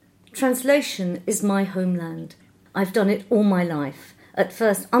Translation is my homeland. I've done it all my life, at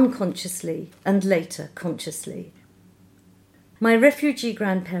first unconsciously and later consciously. My refugee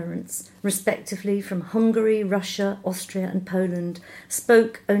grandparents, respectively from Hungary, Russia, Austria and Poland,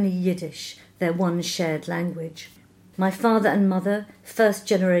 spoke only Yiddish, their one shared language. My father and mother, first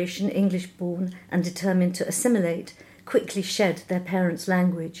generation English-born and determined to assimilate, quickly shed their parents'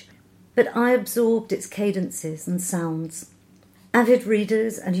 language, but I absorbed its cadences and sounds. Avid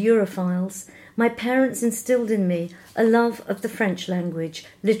readers and Europhiles, my parents instilled in me a love of the French language,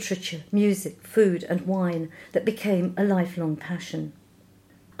 literature, music, food and wine that became a lifelong passion.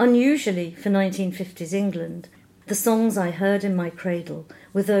 Unusually for 1950s England, the songs I heard in my cradle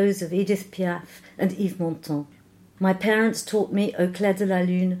were those of Edith Piaf and Yves Montand. My parents taught me Au clair de la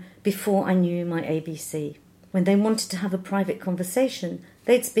lune before I knew my ABC. When they wanted to have a private conversation,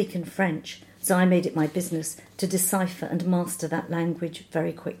 they'd speak in French, so I made it my business to decipher and master that language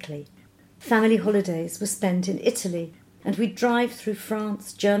very quickly. Family holidays were spent in Italy, and we'd drive through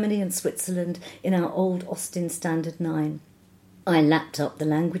France, Germany and Switzerland in our old Austin Standard 9. I lapped up the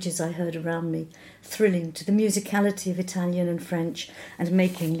languages I heard around me, thrilling to the musicality of Italian and French and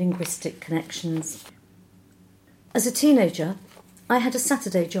making linguistic connections. As a teenager, I had a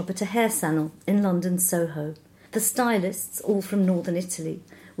Saturday job at a hair salon in London's Soho. The stylists, all from northern Italy,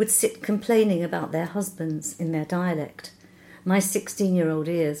 would sit complaining about their husbands in their dialect. My 16-year-old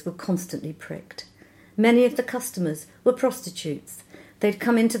ears were constantly pricked. Many of the customers were prostitutes. They'd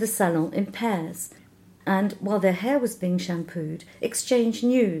come into the salon in pairs and, while their hair was being shampooed, exchange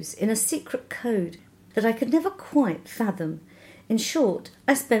news in a secret code that I could never quite fathom. In short,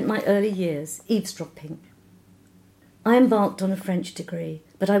 I spent my early years eavesdropping. I embarked on a French degree,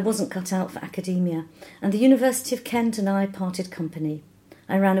 but I wasn't cut out for academia, and the University of Kent and I parted company.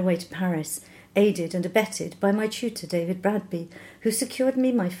 I ran away to Paris, aided and abetted by my tutor David Bradby, who secured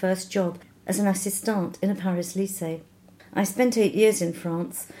me my first job as an assistante in a Paris lycée. I spent 8 years in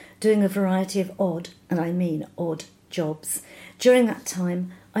France, doing a variety of odd, and I mean odd, jobs. During that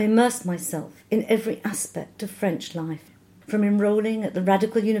time, I immersed myself in every aspect of French life, from enrolling at the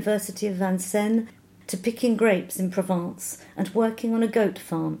Radical University of Vincennes to picking grapes in Provence and working on a goat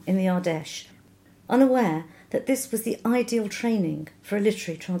farm in the Ardèche, unaware that this was the ideal training for a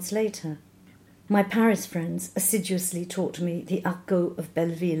literary translator. My Paris friends assiduously taught me the argot of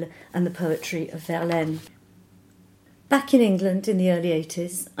Belleville and the poetry of Verlaine. Back in England in the early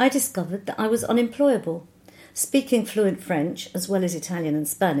 80s, I discovered that I was unemployable. Speaking fluent French, as well as Italian and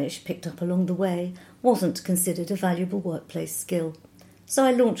Spanish, picked up along the way, wasn't considered a valuable workplace skill. So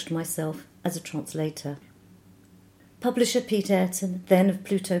I launched myself as a translator. Publisher Pete Ayrton, then of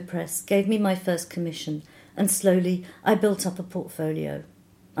Pluto Press, gave me my first commission, and slowly I built up a portfolio.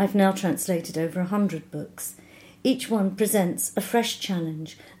 I've now translated over 100 books. Each one presents a fresh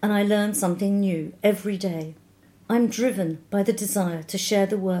challenge, and I learn something new every day. I'm driven by the desire to share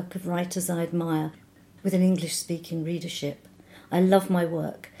the work of writers I admire with an English-speaking readership. I love my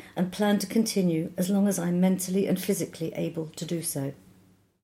work and plan to continue as long as I'm mentally and physically able to do so.